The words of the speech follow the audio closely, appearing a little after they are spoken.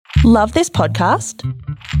Love this podcast?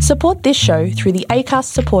 Support this show through the Acast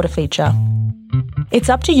supporter feature. It's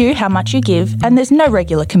up to you how much you give, and there's no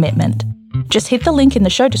regular commitment. Just hit the link in the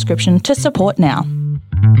show description to support now.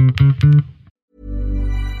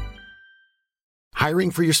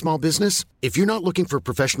 Hiring for your small business? If you're not looking for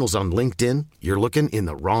professionals on LinkedIn, you're looking in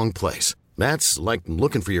the wrong place. That's like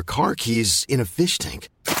looking for your car keys in a fish tank.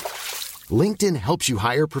 LinkedIn helps you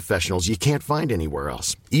hire professionals you can't find anywhere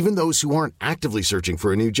else, even those who aren't actively searching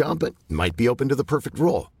for a new job but might be open to the perfect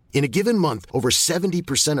role. In a given month, over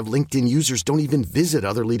 70% of LinkedIn users don't even visit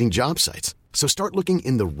other leading job sites. So start looking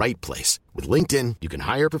in the right place. With LinkedIn, you can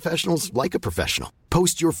hire professionals like a professional.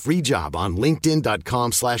 Post your free job on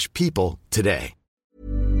linkedin.com/people today.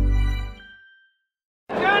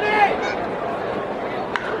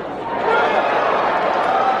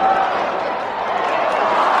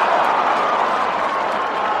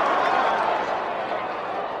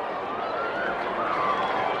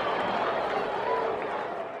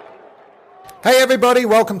 Hey everybody,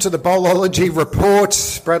 welcome to the Bowlology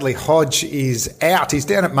Report. Bradley Hodge is out. He's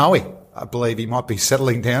down at Maui. I believe he might be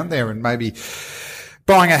settling down there and maybe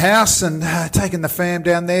buying a house and taking the fam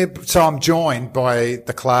down there. So I'm joined by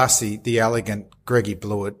the classy, the elegant Greggy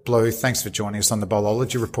Blewett. Blue, thanks for joining us on the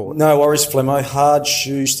Bowlology Report. No worries, Flemmo. Hard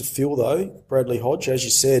shoes to fill though. Bradley Hodge, as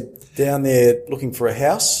you said, down there looking for a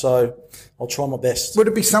house. So I'll try my best. Would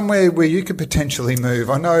it be somewhere where you could potentially move?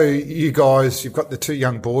 I know you guys, you've got the two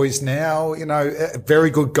young boys now, you know, very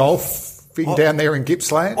good golfing down there in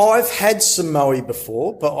Gippsland. I've had some Maui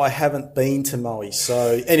before, but I haven't been to Maui.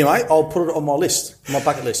 So anyway, I'll put it on my list, my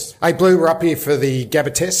bucket list. Hey, Blue, we're up here for the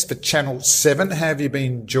Gabba test for Channel 7. Have you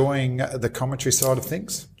been enjoying the commentary side of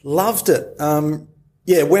things? Loved it.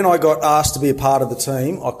 Yeah, when I got asked to be a part of the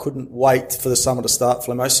team, I couldn't wait for the summer to start,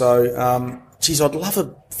 Flemmo. So, geez, I'd love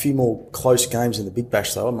a few more close games in the Big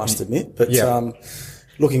Bash, though, I must admit. But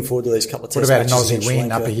looking forward to these couple of test matches. What about an Aussie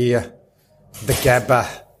win up here? The Gabba.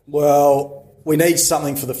 Well, we need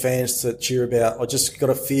something for the fans to cheer about. I just got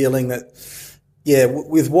a feeling that, yeah,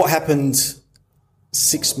 with what happened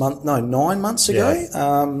 9 months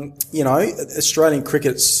ago, you know, Australian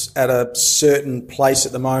cricket's at a certain place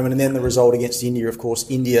at the moment, and then the result against India, of course,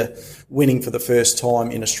 India winning for the first time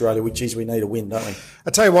in Australia, which is we need a win, don't we? I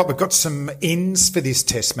tell you what, we've got some ins for this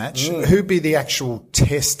test match. Who'd be the actual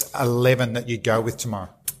test 11 that you'd go with tomorrow?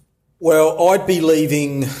 Well, I'd be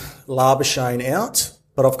leaving Labuschagne out,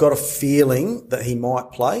 but I've got a feeling that he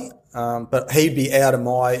might play, but he'd be out of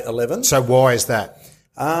my 11. So why is that?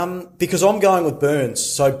 Because I'm going with Burns.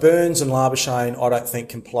 So Burns and Labuschagne, I don't think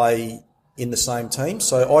can play in the same team.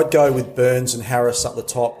 So I'd go with Burns and Harris up the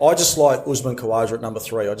top. I just like Usman Khawaja at number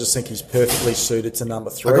 3. I just think he's perfectly suited to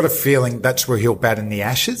number 3. I've got a feeling that's where he'll bat in the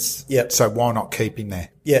Ashes. Yep. So why not keep him there?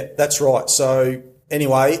 Yeah, that's right. So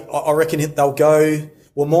anyway, I reckon they'll go,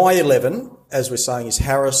 well, my 11, as we're saying, is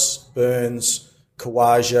Harris, Burns,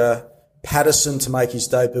 Khawaja, Patterson to make his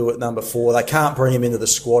debut at number 4. They can't bring him into the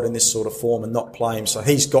squad in this sort of form and not play him, so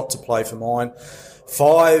he's got to play for mine.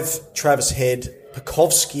 5, Travis Head.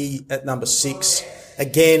 Pekovsky at number 6.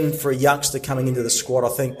 Again, for a youngster coming into the squad, I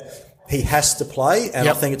think he has to play, and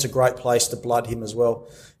I think it's a great place to blood him as well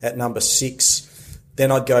at number 6.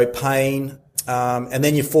 Then I'd go Payne, and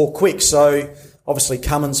then your 4 quick. So obviously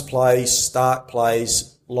Cummins plays, Stark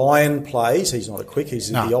plays, Lyon plays. He's not a quick,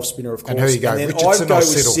 he's the off spinner, of course. And who you go? And then Richardson I'd go or with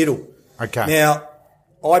Siddle? Siddle. Okay. Now,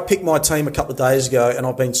 I picked my team a couple of days ago and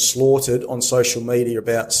I've been slaughtered on social media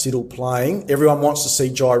about Siddle playing. Everyone wants to see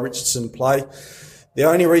Jai Richardson play. The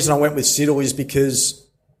only reason I went with Siddle is because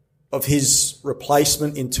of his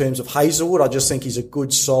replacement in terms of Hazelwood. I just think he's a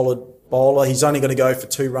good, solid bowler. He's only going to go for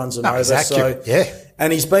 2 runs and over. Exactly. So,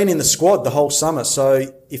 and he's been in the squad the whole summer.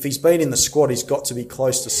 So if he's been in the squad, he's got to be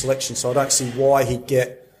close to selection. So I don't see why he'd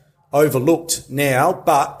get overlooked now.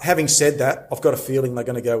 But having said that, I've got a feeling they're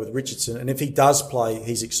going to go with Richardson. And if he does play,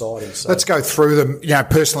 he's exciting. So let's go through them. You know,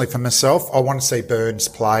 personally for myself, I want to see Burns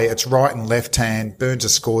play. It's right and left hand. Burns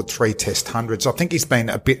has scored 3 test hundreds. I think he's been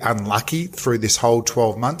a bit unlucky through this whole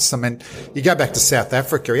 12 months. I mean, you go back to South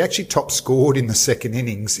Africa, he actually top scored in the second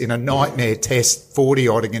innings in a nightmare test, 40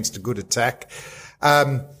 odd against a good attack.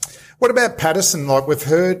 What about Patterson? Like, we've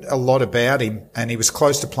heard a lot about him, and he was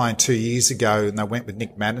close to playing 2 years ago, and they went with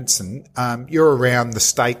Nick Maddinson. You're around the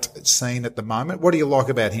state scene at the moment. What do you like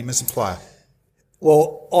about him as a player?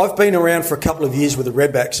 Well, I've been around for a couple of years with the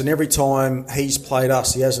Redbacks, and every time he's played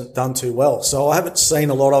us, he hasn't done too well. So I haven't seen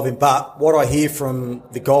a lot of him, but what I hear from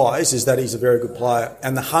the guys is that he's a very good player.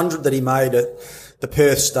 And the 100 that he made at the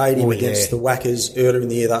Perth Stadium against the Wackers earlier in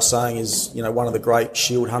the year, they're saying is, you know, one of the great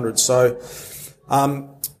Shield 100s. So,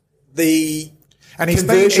 And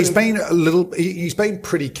he's been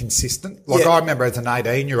pretty consistent. Like I remember as an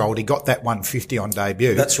 18-year-old, he got that 150 on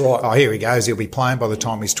debut. That's right. Oh, here he goes. He'll be playing by the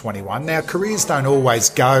time he's 21. Now, careers don't always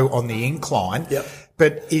go on the incline. Yep.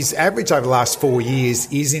 But his average over the last 4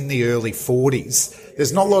 years is in the early 40s.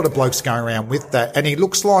 There's not a lot of blokes going around with that. And he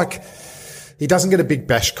looks like he doesn't get a big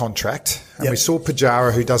bash contract. And we saw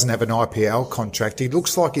Pajara, who doesn't have an IPL contract. He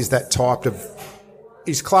looks like he's that type of,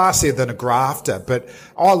 he's classier than a grafter. But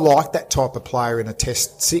I like that type of player in a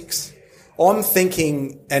Test 6. I'm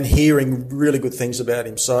thinking and hearing really good things about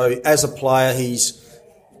him. So as a player,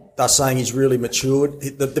 they're saying he's really matured.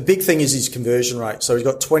 The big thing is his conversion rate. So he's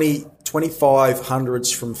got 25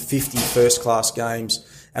 hundreds from 50 first-class games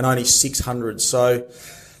and only 600. So,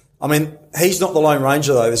 I mean, he's not the Lone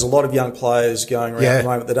Ranger, though. There's a lot of young players going around at the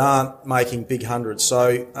moment that aren't making big hundreds.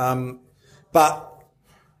 So, but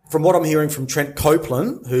from what I'm hearing from Trent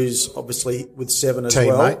Copeland, who's obviously with Seven as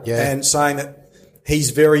well, and saying that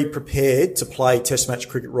he's very prepared to play Test match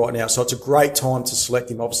cricket right now. So it's a great time to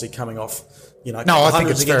select him, obviously coming off, I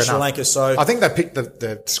think it's fair enough. Sri Lanka. So I think they picked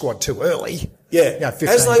the squad too early. Yeah, 15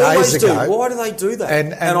 as they days always ago. do. Why do they do that?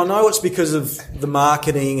 And I know it's because of the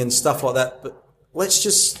marketing and stuff like that, but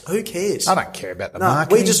who cares? I don't care about the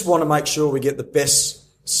marketing. We just want to make sure we get the best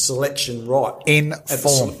selection right. In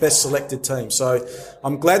form. The best selected team. So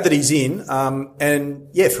I'm glad that he's in. And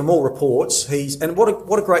from all reports,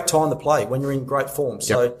 what a great time to play when you're in great form.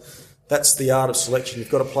 So that's the art of selection.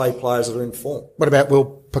 You've got to play players that are in form. What about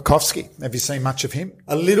Will Pucovski? Have you seen much of him?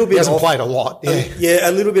 A little bit. He hasn't played a lot.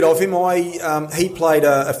 A little bit of him. He played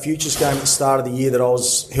a futures game at the start of the year that I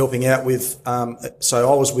was helping out with.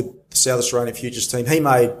 So I was with the South Australian futures team. He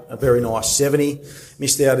made a very nice 70,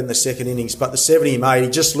 missed out in the second innings, but the 70 he made, he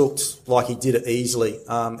just looked like he did it easily.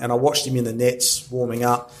 And I watched him in the nets warming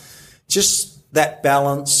up. Just that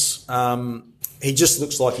balance. He just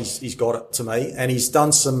looks like he's got it to me, and he's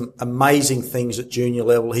done some amazing things at junior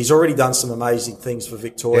level. He's already done some amazing things for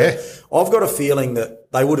Victoria. Yeah. I've got a feeling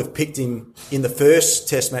that they would have picked him in the first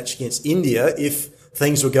Test match against India if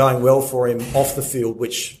things were going well for him off the field,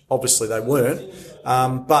 which obviously they weren't.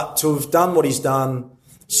 But to have done what he's done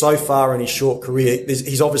so far in his short career,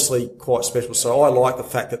 he's obviously quite special. So I like the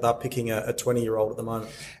fact that they're picking a 20-year-old at the moment.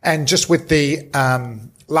 And just with the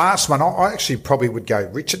last one, I actually probably would go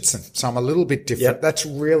Richardson. So I'm a little bit different. Yep. That's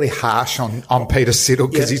really harsh on Peter Siddle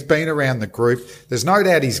because he's been around the group. There's no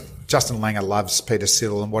doubt Justin Langer loves Peter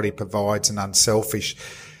Siddle and what he provides and unselfish.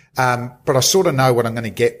 But I sort of know what I'm going to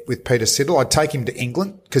get with Peter Siddle. I'd take him to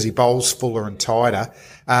England because he bowls fuller and tighter.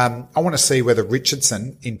 I want to see whether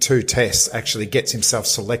Richardson in 2 tests actually gets himself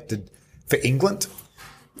selected for England.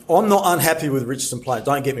 I'm not unhappy with Richardson playing.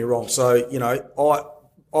 Don't get me wrong. So,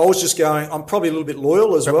 I was just going, I'm probably a little bit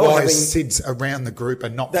loyal as well. Why is Sid's around the group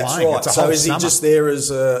and not that's playing? Right. It's a so whole is summer. He just there as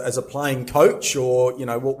a playing coach or,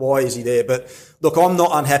 why is he there? But look, I'm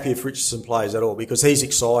not unhappy if Richardson plays at all because he's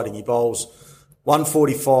exciting. He bowls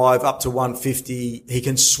 145 up to 150. He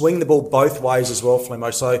can swing the ball both ways as well,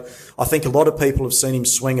 Flemo. So I think a lot of people have seen him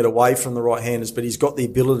swing it away from the right-handers, but he's got the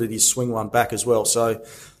ability to swing one back as well. So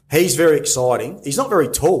he's very exciting. He's not very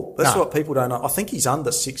tall. That's what people don't know. I think he's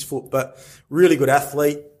under 6 foot, but really good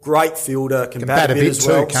athlete, great fielder, can bat a bit as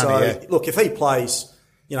well. Look, if he plays,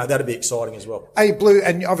 that'd be exciting as well. Hey, Blue,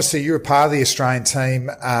 and obviously you're a part of the Australian team,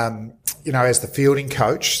 as the fielding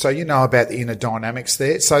coach, so you know about the inner dynamics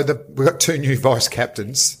there. So we've got 2 new vice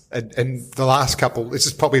captains, and the last couple, this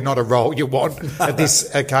is probably not a role you want at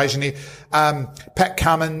this occasion here. Pat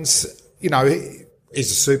Cummins, he's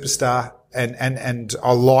a superstar. And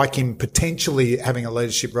I like him potentially having a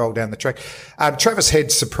leadership role down the track. Travis Head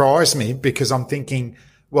surprised me because I'm thinking,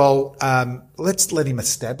 let's let him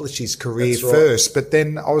establish his career first. But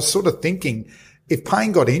then I was sort of thinking, if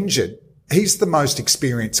Payne got injured, he's the most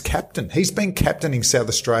experienced captain. He's been captaining South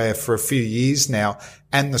Australia for a few years now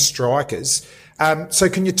and the strikers. So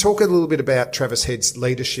can you talk a little bit about Travis Head's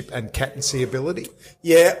leadership and captaincy ability?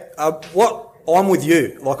 Yeah, I'm with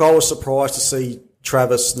you. I was surprised to see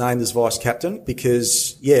Travis named as vice captain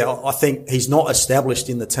because, I think he's not established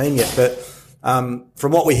in the team yet. But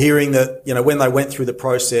from what we're hearing that, when they went through the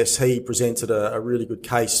process, he presented a really good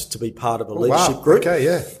case to be part of a leadership group. Okay,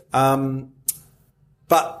 yeah.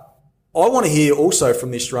 But I want to hear also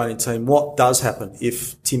from the Australian team what does happen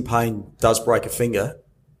if Tim Payne does break a finger.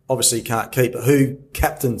 Obviously, you can't keep it. Who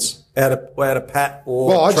captains out of Pat or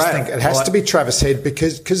Well, I Trav? just think it has to be Travis Head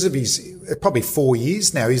because of his probably 4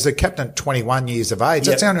 years now. He's a captain at 21 years of age.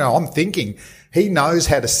 That's the only I'm thinking. He knows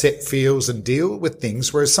how to set fields and deal with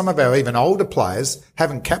things, whereas some of our even older players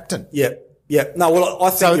haven't captained. Yeah. No, well, I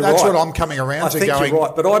think so you're that's right. what I'm coming around to. I think you're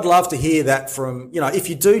right, but I'd love to hear that from, if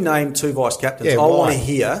you do name 2 vice captains, I want to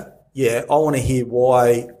hear I want to hear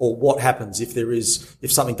why or what happens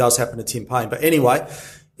if something does happen to Tim Payne. But anyway,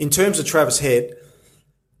 in terms of Travis Head,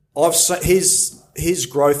 I've seen his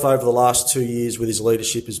growth over the last 2 years with his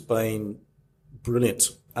leadership has been brilliant.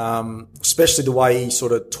 Especially the way he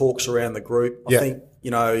sort of talks around the group. I think,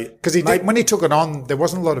 because when he took it on, there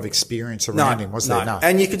wasn't a lot of experience around him, was there? No.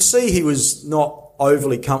 And you could see he was not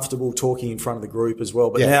overly comfortable talking in front of the group as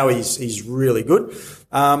well. But now he's really good.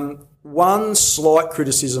 One slight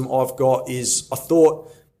criticism I've got is I thought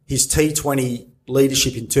his T20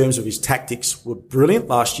 leadership in terms of his tactics were brilliant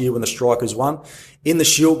last year when the Strikers won. In the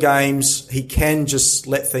Shield games, he can just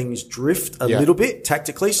let things drift a little bit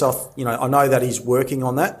tactically. So, I know that he's working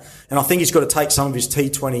on that. And I think he's got to take some of his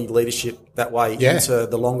T20 leadership that way into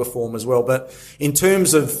the longer form as well. But in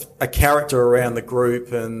terms of a character around the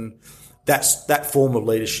group and that form of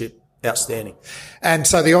leadership, outstanding. And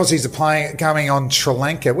so the Aussies are going on Sri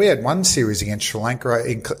Lanka. We had one series against Sri Lanka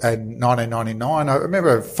in 1999. I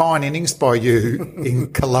remember a fine innings by you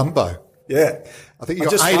in Colombo. Yeah. I think you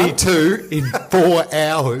got 82 in 4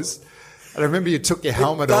 hours. And I remember you took your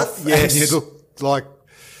helmet off and you looked like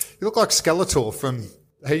Skeletor from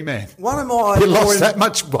He-Man. You lost that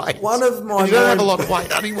much weight. You don't have a lot of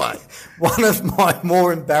weight anyway. One of my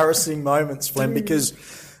more embarrassing moments, Flem, because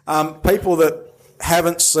people that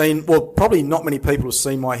haven't seen, well, probably not many people have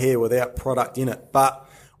seen my hair without product in it, but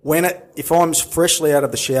if I'm freshly out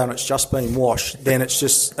of the shower and it's just been washed, then it's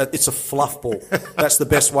a fluff ball. That's the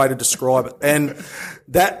best way to describe it. And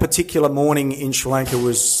that particular morning in Sri Lanka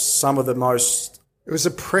was some of the most... It was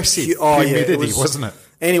oppressive humidity, wasn't it?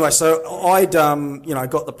 Anyway, so I'd,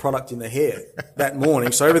 got the product in the hair that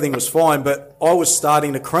morning, so everything was fine, but I was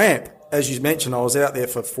starting to cramp. As you mentioned, I was out there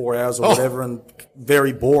for 4 hours or whatever and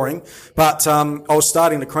very boring. But I was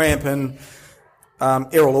starting to cramp and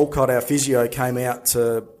Errol Alcott, our physio, came out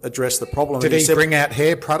to address the problem. Did he bring out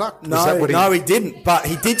hair product? No, he didn't. But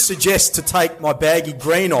he did suggest to take my baggy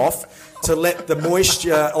green off to let the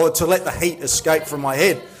moisture or to let the heat escape from my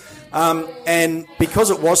head. And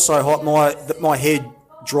because it was so hot, my head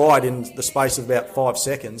dried in the space of about 5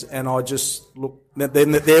 seconds, and I just looked.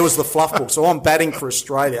 Then there was the fluff ball. So I'm batting for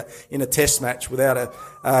Australia in a Test match without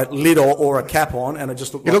a lid or a cap on, and it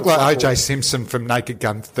just looked. You look like O.J. Simpson from Naked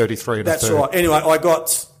Gun 33 and That's right. Anyway, I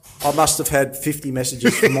must have had 50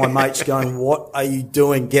 messages from my mates going, "What are you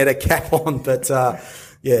doing? Get a cap on!" But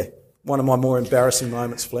one of my more embarrassing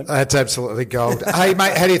moments, Flem. That's absolutely gold. Hey,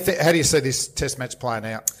 mate, how do you see this Test match playing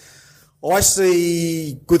out? I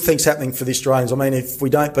see good things happening for the Australians. I mean, if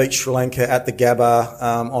we don't beat Sri Lanka at the Gabba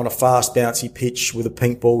on a fast, bouncy pitch with a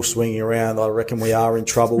pink ball swinging around, I reckon we are in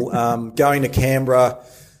trouble. Going to Canberra,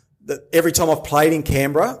 every time I've played in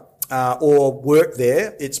Canberra or worked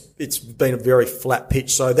there, it's been a very flat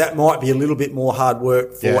pitch. So that might be a little bit more hard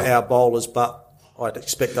work for our bowlers, but I'd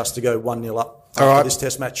expect us to go 1-0 up. All right, this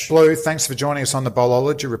Test match. Blue, thanks for joining us on the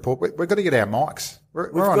Bowlology Report. We've got to get our mics. We're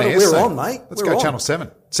on air. We're on, mate. Let's go Channel 7.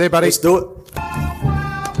 See you, buddy. Let's do it.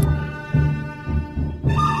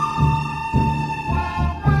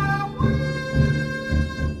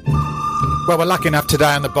 Well, we're lucky enough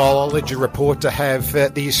today on the Bowlology Report to have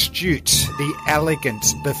the astute, the elegant,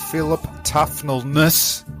 the Philip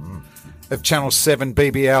Tufnellness of Channel 7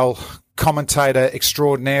 BBL commentator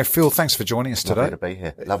extraordinaire. Phil, thanks for joining us today. Lovely to be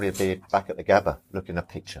here. Lovely to be back at the Gabba, looking a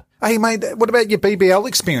picture. Hey, mate, what about your BBL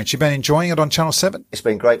experience? You've been enjoying it on Channel 7? It's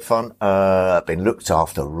been great fun. Been looked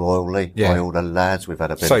after royally by all the lads. We've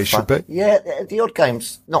had a bit of fun. So you should be. Yeah, the odd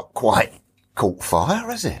game's not quite caught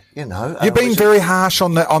fire, has it? You know. You've been very harsh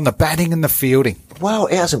on the batting and the fielding. Well,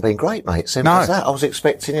 it hasn't been great, mate. Simple as that. I was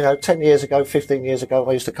expecting, 10 years ago, 15 years ago,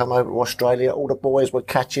 I used to come over to Australia. All the boys were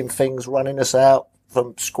catching things, running us out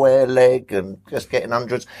from square leg and just getting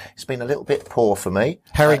hundreds. It's been a little bit poor for me.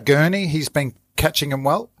 Harry Gurney, he's been catching them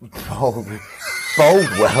well. Bowled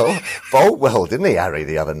well, didn't he, Harry,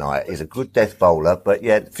 the other night? He's a good death bowler, but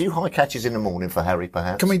yeah, a few high catches in the morning for Harry,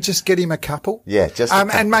 perhaps. Can we just get him a couple? Yeah, just a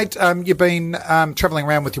couple. And mate, you've been travelling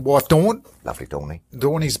around with your wife, Dawn. Lovely Dawny.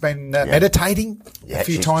 Dawny's been meditating a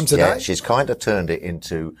few times a day. Yeah, she's kind of turned it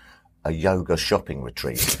into a yoga shopping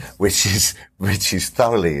retreat, which is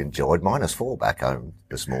thoroughly enjoyed. -4 back home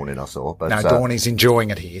this morning, I saw. But no, Dawny's enjoying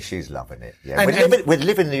it here. She's loving it. Yeah, we're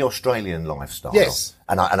living the Australian lifestyle. Yes,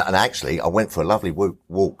 and actually, I went for a lovely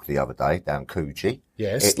walk the other day down Coogee.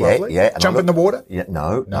 Yes, lovely. Yeah. Jump in the water? Yeah,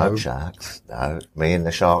 no sharks. No, me and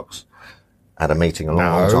the sharks had a meeting a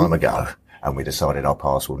long time ago, and we decided our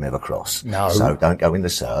paths will never cross. No, so don't go in the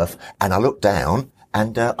surf. And I looked down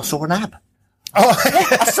and I saw an ab. Oh,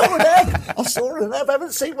 Yeah, I saw an ad. I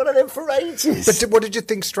haven't seen one of them for ages. but what did you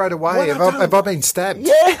think straight away? Well, Have I been stabbed?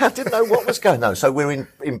 Yeah, I didn't know what was going on. So we're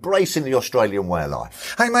embracing the Australian way of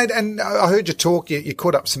life. Hey, mate, and I heard you talk. You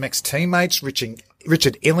caught up some ex-teammates,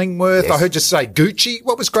 Richard Illingworth. Yes. I heard you say Gucci.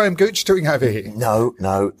 What was Graham Gooch doing over here?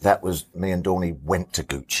 No, that was me and Dawny went to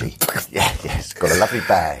Gucci. Yes, got a lovely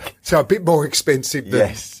bag. So a bit more expensive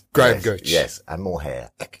than Graham Gooch. Yes, and more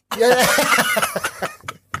hair. Yeah.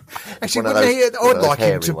 Actually, I'd like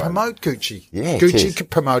him to promote Gucci. Yeah, Gucci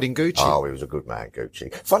promoting Gucci. Oh, he was a good man,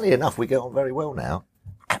 Gucci. Funny enough, we get on very well now.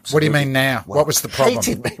 Absolutely. What do you mean now? Well, what was the problem?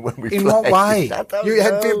 Hated me when we In played. what way? You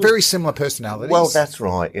had know. very similar personalities. Well, that's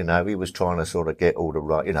right. He was trying to sort of get all the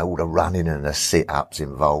running and the sit-ups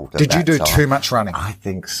involved. Did you do too much running? I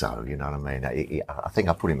think so. You know what I mean? I think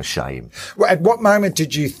I put him to shame. Well, at what moment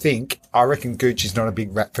did you think, I reckon Gucci's not a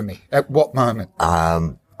big rat for me? At what moment?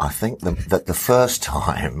 I think that the first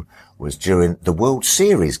time was during the World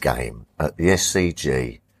Series game at the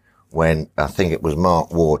SCG when I think it was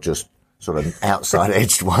Mark Ward just sort of outside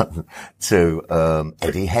edged one to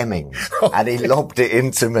Eddie Hemmings, and he lobbed it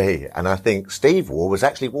into me. And I think Steve Ward was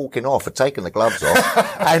actually walking off, had taken the gloves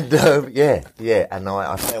off, and and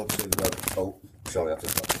I failed to. Sorry, I've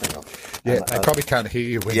just got the thing off. Yeah, they probably can't hear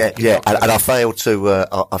you. And I failed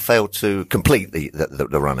to complete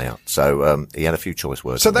the run out. So he had a few choice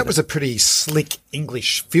words. So that was a pretty slick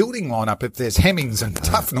English fielding lineup. If there's Hemmings and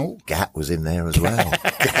Tufnell, Gat was in there as well.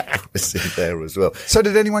 So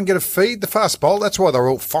did anyone get a feed? The fast bowl. That's why they're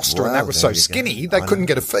all Foster, and that was so skinny they couldn't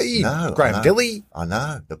get a feed. No, Graham Dilly. I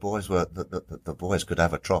know the boys were the boys could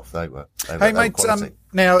have a trough. They were. Hey mate,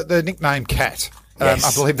 now the nickname Cat. Yes.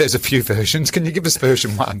 I believe there's a few versions. Can you give us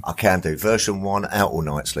version 1? I can do. Version 1, out all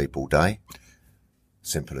night, sleep all day.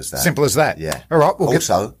 Simple as that. Simple as that. Yeah. All right.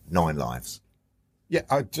 Also, 9 lives. Yeah,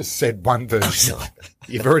 I just said 1 version.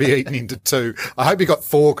 You've already eaten into 2. I hope you got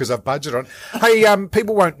 4 because I've budgeted on. Hey,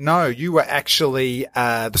 people won't know you were actually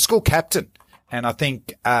the school captain. And I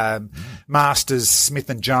think Masters, Smith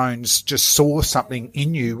and Jones just saw something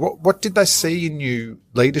in you. What did they see in you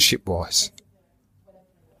leadership-wise?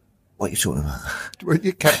 What are you talking about? Were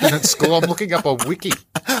you captain at school? I'm looking up on Wiki.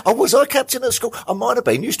 Oh, was I captain at school? I might have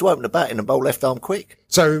been. Used to open the batting and bowl left arm quick.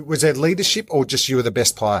 So was there leadership or just you were the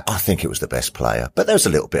best player? I think it was the best player. But there was a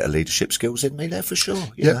little bit of leadership skills in me there for sure.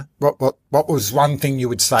 You know? What was one thing you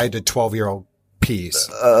would say to 12-year-old peers?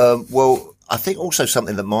 Well, I think also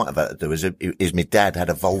something that might have had to do is my dad had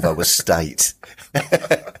a Volvo estate.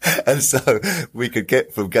 And so we could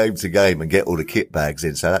get from game to game and get all the kit bags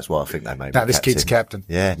in. So that's why I think they made me this kid's captain.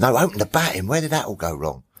 Yeah. No, open the batting. Where did that all go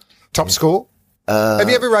wrong? Top score? Have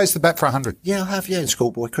you ever raised the bat for 100? Yeah, I have. Yeah, in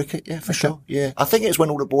schoolboy cricket. Yeah, for sure. Yeah. I think it's when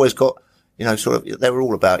all the boys got, they were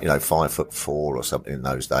all about, 5'4" or something in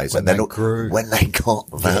those days. When they grew. When they got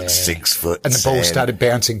about 6 foot. And the ball started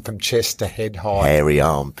bouncing from chest to head high. Hairy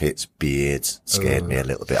armpits, beards, scared me a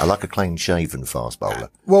little bit. I like a clean shaven fast bowler.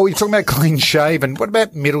 Well, you're talking about clean shaven. What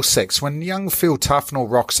about Middlesex? When young Phil Tufnell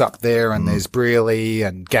rocks up there and there's Brearley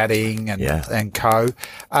and Gadding and co.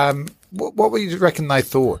 What would you reckon they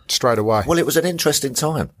thought straight away? Well, it was an interesting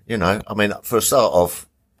time, I mean, for a start off,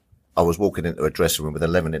 I was walking into a dressing room with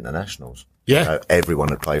 11 internationals. Yeah. Everyone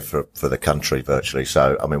had played for the country virtually.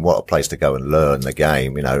 So, I mean, what a place to go and learn the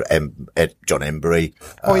game. John Embry.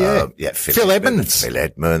 Oh, yeah. Phil Edmonds. Phil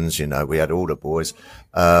Edmonds, we had all the boys.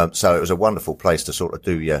 So it was a wonderful place to sort of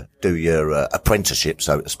do your apprenticeship,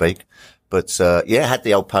 so to speak. But, had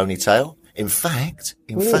the old ponytail. In fact,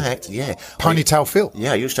 yeah. Ponytail Phil.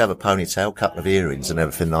 Yeah, I used to have a ponytail, couple of earrings and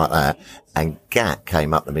everything like that. And Gat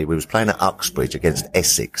came up to me. We was playing at Uxbridge against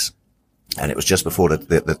Essex. And it was just before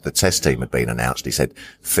the test team had been announced. He said,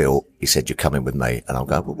 Phil, you're coming with me. And I'll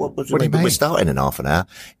go, well, what do you mean? We're starting in half an hour.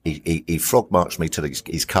 He frog marched me to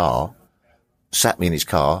his car, sat me in his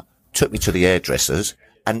car, took me to the hairdressers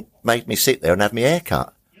and made me sit there and have my hair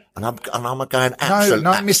cut. And I'm going, absolutely.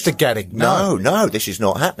 No, Mr. Gadding. No, this is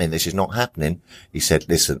not happening. This is not happening. He said,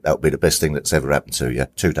 listen, that'll be the best thing that's ever happened to you.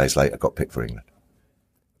 2 days later, got picked for England.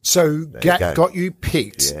 So Gat got you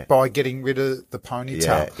picked by getting rid of the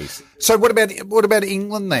ponytail. Yeah, so what about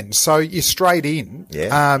England then? So you're straight in.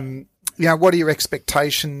 Yeah. What are your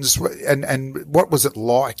expectations and what was it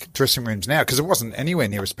like dressing rooms now? Because it wasn't anywhere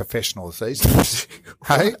near as professional as these days.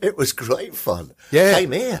 Hey? It was great fun. Yeah.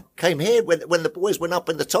 Came here when the boys went up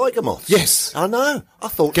in the Tiger Moths. Yes. I know. I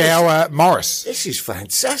thought Gower Morris. This is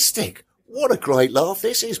fantastic. what a great laugh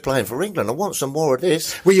this is, playing for England. I want some more of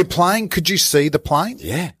this. Were you playing? Could you see the plane?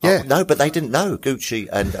 Yeah. Yeah. Oh, no, but they didn't know, Gucci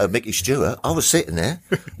and Mickey Stewart. I was sitting there.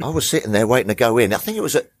 Waiting to go in. I think it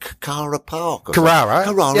was at Carrara Park. Carrara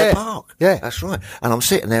Park. Yeah. That's right. And I'm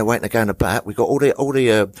sitting there waiting to go in the back. We've got all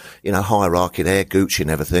the hierarchy there, Gucci and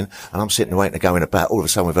everything. And I'm sitting there waiting to go in the back. All of a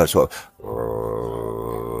sudden we've heard sort of,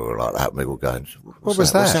 like that, and we were going, what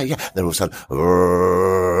was that? What's that? Yeah. Then all of a sudden,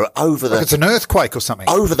 over the... Like it's an earthquake or something.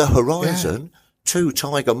 Over the horizon, two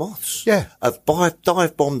tiger moths have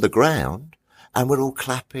dive bombed the ground, and we're all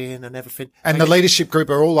clapping and everything. And the leadership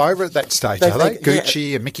group are all over at that stage, are they?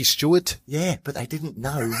 Gucci and Mickey Stewart? Yeah, but they didn't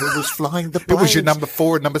know who was flying the plane. It was your number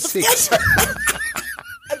 4 and number 6.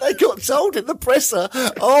 And they got told in the presser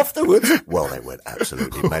afterwards. Well, they went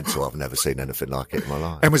absolutely mental. I've never seen anything like it in my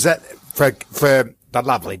life. And was that for the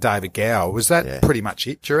lovely David Gower? Was that pretty much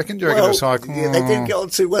it? Do you reckon? It was like, they didn't get on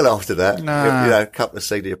too well after that. No. A couple of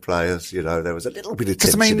senior players. There was a little bit of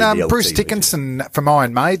tension. Because in the old Bruce team. Dickinson from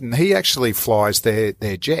Iron Maiden, he actually flies their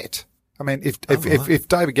jet. I mean, if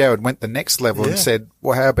David Gower went the next level and said,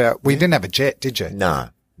 "Well, how about we didn't have a jet, did you?"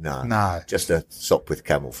 No. Just a sop with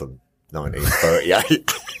camel from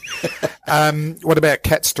 1938. What about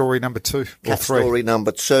cat story number 2 or 3? Story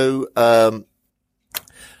number 2.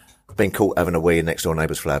 Been caught having a wee in next door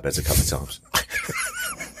neighbour's flower beds a couple of times.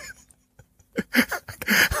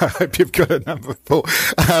 I hope you've got a number 4.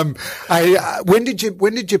 When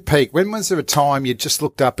did you peak? When was there a time you just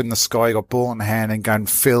looked up in the sky, you got ball in hand and going,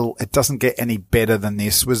 Phil, it doesn't get any better than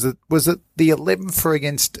this? Was it the 11 for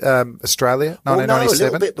against Australia, 1997? Well, no, a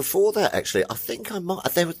little bit before that, actually. I think I might.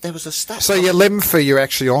 There was a stat. So your 11 for, you're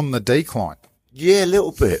actually on the decline. Yeah, a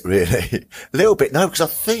little bit, really. A little bit. No, because I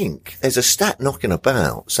think there's a stat knocking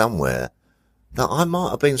about somewhere that I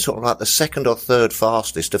might have been sort of like the 2nd or 3rd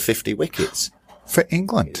fastest to 50 wickets. For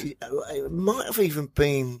England? It might have even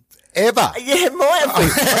been... Ever? Yeah, it might have been.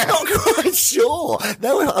 I'm not quite sure.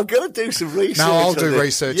 No, I'm going to do some research. No, I'll do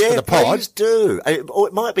research for the pod. Please do. Or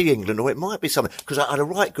it might be England, or it might be something. Because I had a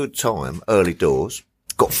right good time early doors.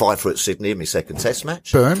 Got 5 for at Sydney in my 2nd test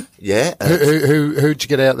match. Boom. Yeah. Who'd you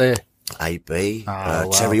get out there? AB.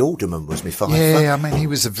 Terry Alderman was my 5. Yeah, I mean, he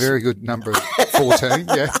was a very good number 14,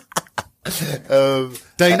 yeah.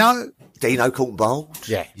 Dino caught and bowled.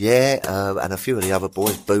 Yeah. Yeah, and a few of the other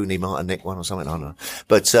boys. Booney might have nicked one or something, I don't know.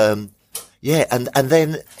 But, and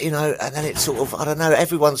then, and then it's sort of, I don't know,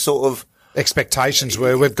 everyone sort of... Expectations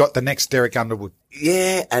were, we've got the next Derek Underwood.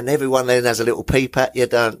 Yeah, and everyone then has a little peep at you,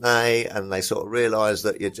 don't they? And they sort of realise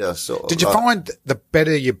that you're just sort of... Did you find the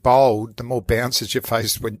better you bowled, the more bounces you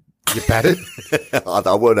faced when you batted?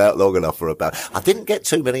 I weren't out long enough for a bat. I didn't get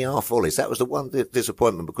too many half volleys. That was the one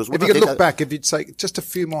disappointment because when if you could look back, if you'd say just a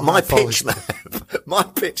few more half volleys. My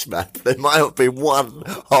pitch map, there might have been one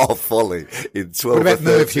half volley in 12 What about or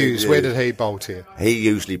Merv 13 Hughes? years. Where did he bowl to? He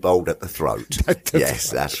usually bowled at the throat. Yes,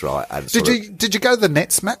 that's right. And did you go to the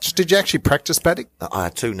nets match? Did you actually practice batting? I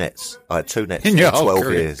had 2 nets. In your for whole 12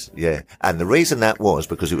 career? years. Yeah. And the reason that was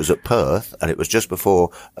because it was at Perth and it was just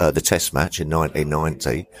before the test match in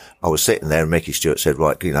 1990. I was sitting there and Mickey Stewart said,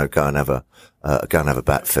 right, go and have a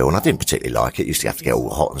bat, Phil. And I didn't particularly like it. Used to have to get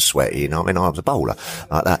all hot and sweaty, I mean, I was a bowler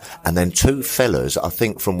like that. And then 2 fellas, I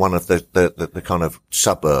think from one of the kind of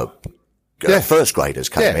suburb first graders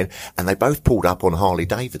came in and they both pulled up on Harley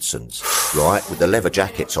Davidsons, right, with the leather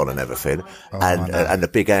jackets on and everything, and the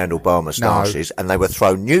big handlebar moustaches, and they were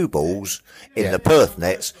throwing new balls in the Perth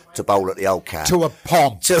nets to bowl at the old cat. To a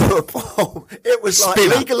pom. It was like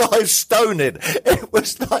legalised stoning. It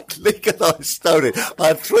was like legalised stoning. I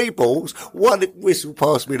had 3 balls, one whistled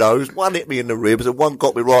past my nose, one hit me in the ribs, and one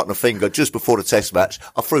got me right on the finger just before the test match.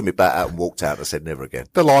 I threw my bat out and walked out and said never again.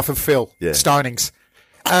 The life of Phil. Yeah. Stonings.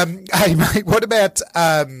 Hey mate, what about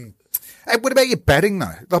your batting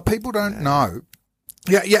though? Like people don't know.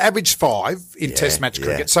 Yeah, you averaged 5 in test match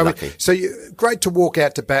cricket. So you great to walk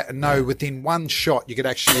out to bat and know within one shot you could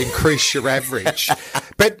actually increase your average.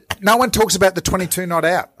 But no one talks about the 22 not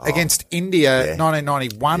out against India,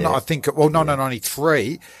 1991, I think,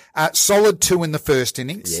 1993. Solid 2 in the first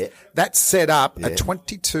innings. Yeah. That set up a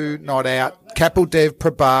 22 not out. Kapil Dev,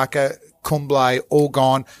 Prabhakar, Kumble, all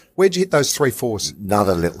gone. Where'd you hit those 3 fours?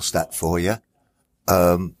 Another little stat for you.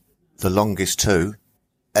 The longest 2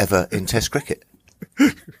 ever in Test cricket.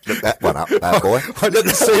 Look that one up, bad boy. I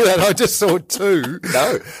didn't see that. I just saw 2.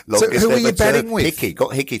 No. So who were you batting with? Hickey.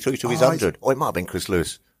 Got Hickey through to his 100. Or it might have been Chris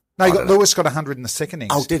Lewis. No, Lewis got 100 in the second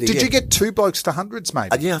innings. Oh, did he? Did you get 2 blokes to hundreds,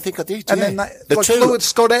 maybe? Yeah, I think I did. And then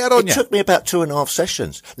Lewis got out on you. It took me about 2.5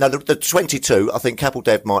 sessions. Now, the 22, I think Kapil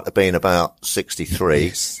Dev might have been about 63.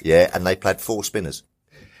 Yes. Yeah, and they played 4 spinners.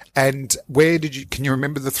 And can you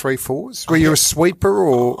remember the 3-4s? Were you a sweeper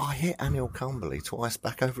or? I hit Anil Kumble twice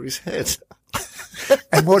back over his head.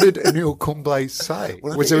 And what did Anil Kumble say?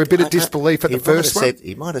 Well, was there a bit of disbelief at the first one?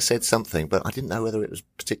 He might have said something, but I didn't know whether it was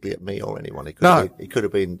particularly at me or anyone. He could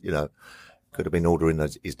have been, ordering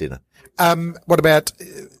his dinner. What about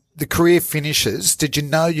the career finishes? Did you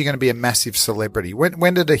know you're going to be a massive celebrity?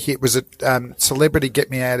 When did it hit? Was it Celebrity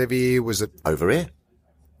Get Me Out of Here? Was it over here?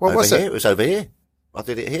 What was it? It was over here. I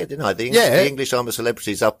did it here, didn't I? The English I'm a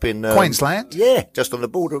Celebrity's up in Queensland. Yeah, just on the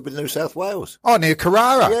border with New South Wales. Oh, near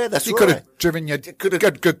Carrara. Yeah, that's you right. You could have driven your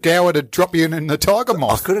good gower to drop you in the tiger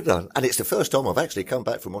moth. I could have done, and it's the first time I've actually come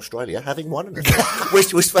back from Australia having won it,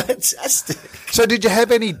 which was fantastic. So, did you have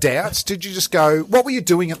any doubts? Did you just go? What were you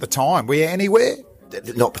doing at the time? Were you anywhere?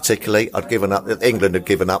 Not particularly. I'd given up. England had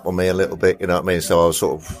given up on me a little bit, you know what I mean? So I was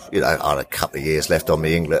sort of, I had a couple of years left on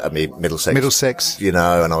me Middlesex. And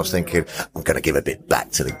I was thinking, I'm going to give a bit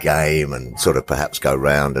back to the game and sort of perhaps go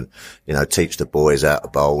round and, teach the boys how to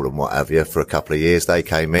bowl and what have you. For a couple of years, they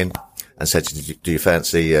came in and said, do you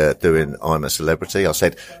fancy doing I'm a Celebrity? I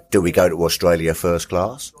said, do we go to Australia first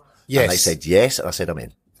class? Yes. And they said yes. And I said, I'm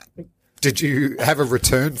in. Did you have a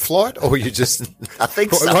return flight, or you just? I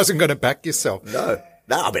think so. It wasn't going to back yourself. No.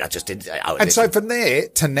 I mean, I just didn't. So from there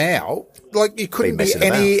to now, like you couldn't be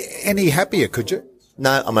any happier, could you?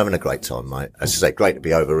 No, I'm having a great time, mate. As I say, great to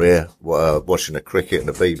be over here, watching the cricket and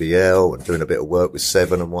the BBL and doing a bit of work with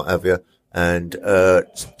Seven and what have you. And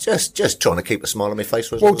just trying to keep a smile on my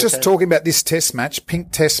face. Well, just talking about this test match,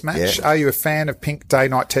 pink test match. Yeah. Are you a fan of pink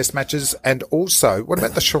day-night test matches? And also, what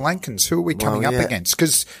about the Sri Lankans? Who are we coming up against?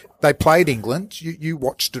 Because they played England. You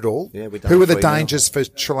watched it all. Yeah, we done. Who were the dangers for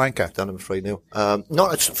Sri Lanka? Done them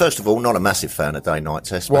 3-0. First of all, not a massive fan of day-night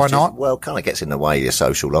test matches. Why not? Well, kind of gets in the way of your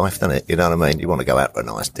social life, doesn't it? You know what I mean? You want to go out for a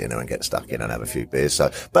nice dinner and get stuck in and have a few beers.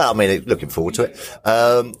 But I mean, looking forward to it.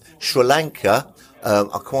 Sri Lanka.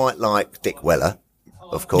 I quite like Dick Weller,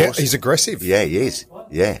 of course. Yeah, he's aggressive. Yeah, he is.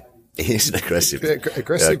 Yeah, he is an aggressive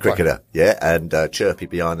cricketer. Yeah, and chirpy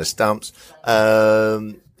behind the stumps.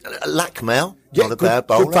 Lackmel, not a bad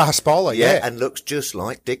bowler. Good fast bowler, yeah. And looks just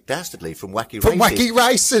like Dick Dastardly from Wacky Races. From Wacky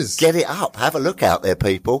Races. Get it up. Have a look out there,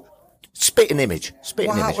 people. Spitting image.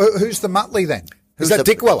 Wow, who's the Muttley then? Is that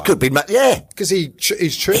Dick Weller? Could be, yeah. Because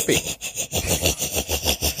he's chirpy.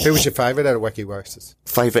 Who was your favourite out of Wacky Races?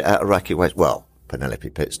 Favourite out of Wacky Races? Well, Penelope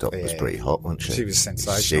Pitstop was pretty hot, wasn't she? She was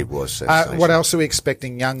sensational. She was sensational. What else are we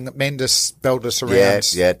expecting? Young Mendes, Beldis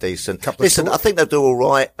around? Yeah, decent. Listen, I think they'll do all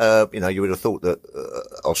right. You would have thought that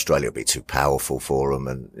Australia would be too powerful for them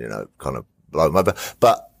and, kind of blow them over.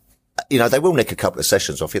 But, they will nick a couple of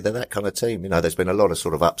sessions off you. They're that kind of team. There's been a lot of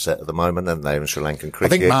sort of upset at the moment, and they're in Sri Lankan cricket. I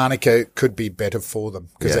think Manica could be better for them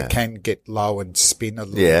because it can get low and spin a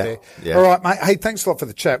little bit. Yeah. All right, mate. Hey, thanks a lot for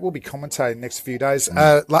the chat. We'll be commentating next few days.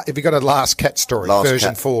 Have you got a last cat story,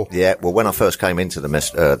 version 4? Yeah. Well, when I first came into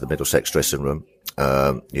the Middlesex dressing room,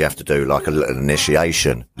 you have to do like a little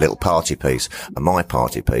initiation, little party piece. And my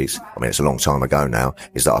party piece, I mean, it's a long time ago now,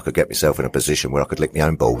 is that I could get myself in a position where I could lick my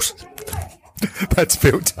own balls. That's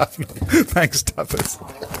Phil Tufnell. Thanks, Tuffers.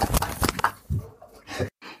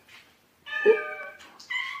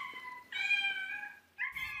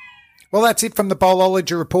 Well, that's it from the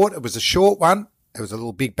Bowlology Report. It was a short one. It was a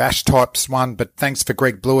little Big Bash types one, but thanks for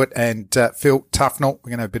Greg Blewett and Phil Tufnell.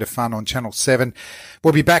 We're going to have a bit of fun on Channel 7.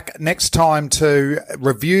 We'll be back next time to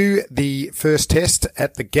review the first test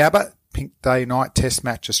at the Gabba. Pink Day Night Test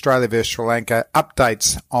Match, Australia versus Sri Lanka,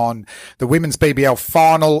 updates on the Women's BBL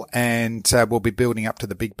final, and we'll be building up to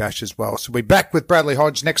the Big Bash as well. So we'll be back with Bradley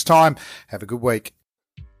Hodge next time. Have a good week.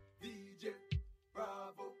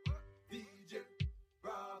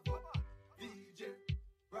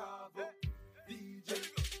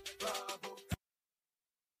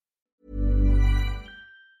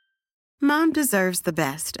 Mom deserves the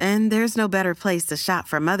best, and there's no better place to shop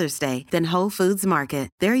for Mother's Day than Whole Foods Market.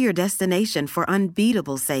 They're your destination for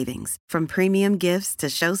unbeatable savings, from premium gifts to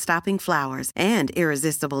show-stopping flowers and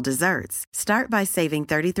irresistible desserts. Start by saving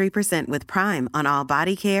 33% with Prime on all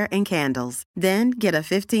body care and candles. Then get a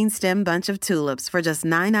 15-stem bunch of tulips for just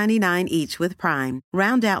 $9.99 each with Prime.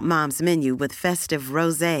 Round out Mom's menu with festive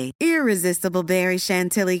rosé, irresistible berry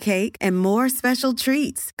chantilly cake, and more special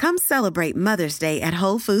treats. Come celebrate Mother's Day at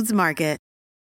Whole Foods Market.